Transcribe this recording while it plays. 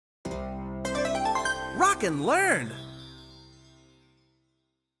rock and learn.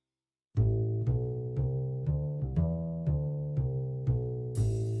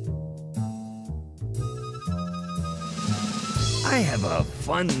 I have a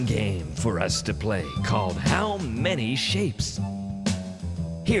fun game for us to play called How Many Shapes?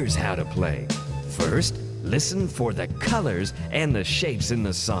 Here's how to play. First, listen for the colors and the shapes in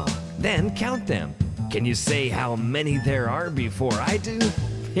the song. Then count them. Can you say how many there are before I do?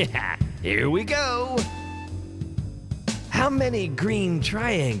 Yeah, here we go. How many green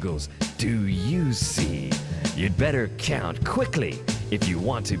triangles do you see? You'd better count quickly if you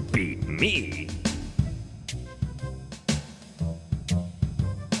want to beat me.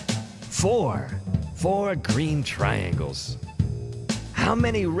 4 green triangles. How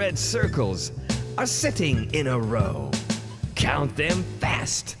many red circles are sitting in a row? Count them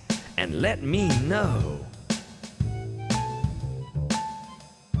fast and let me know.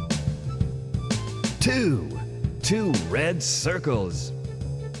 2 red circles.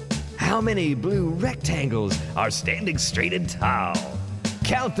 How many blue rectangles are standing straight and tall?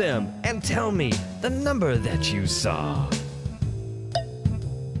 Count them and tell me the number that you saw.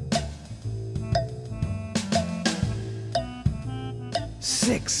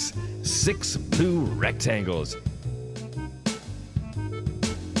 6 blue rectangles.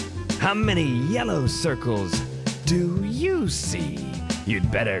 How many yellow circles do you see?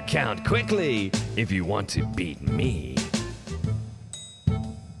 You'd better count quickly if you want to beat me.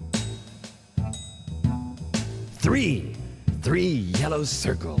 3 yellow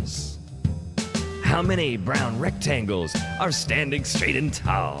circles. How many brown rectangles are standing straight and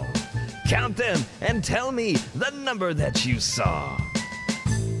tall? Count them and tell me the number that you saw.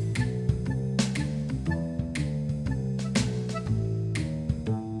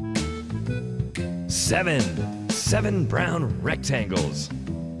 7 brown rectangles.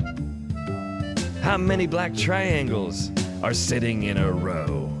 How many black triangles are sitting in a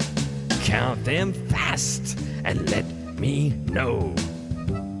row? Count them fast and let me know.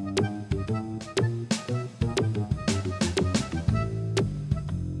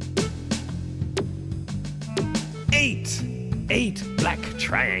 8 black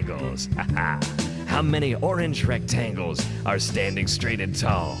triangles. How many orange rectangles are standing straight and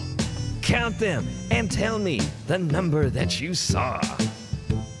tall? Count them and tell me the number that you saw.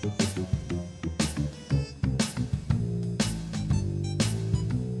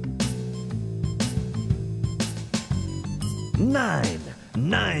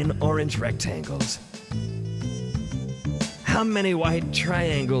 9 orange rectangles. How many white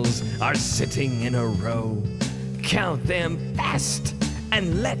triangles are sitting in a row? Count them fast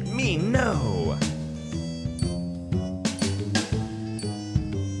and let me know.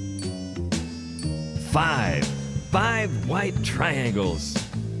 5 white triangles.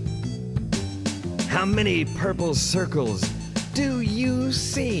 How many purple circles do you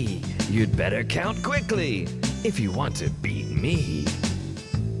see? You'd better count quickly if you want to beat me.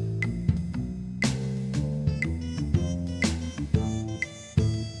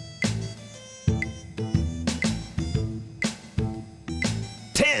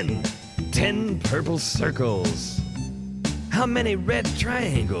 10 purple circles. How many red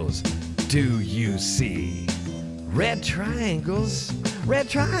triangles do you see? Red triangles? Red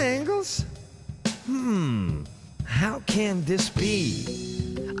triangles? How can this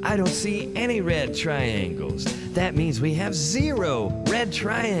be? I don't see any red triangles. That means we have 0 red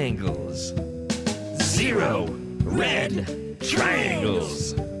triangles. 0 red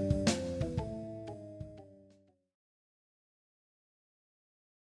triangles.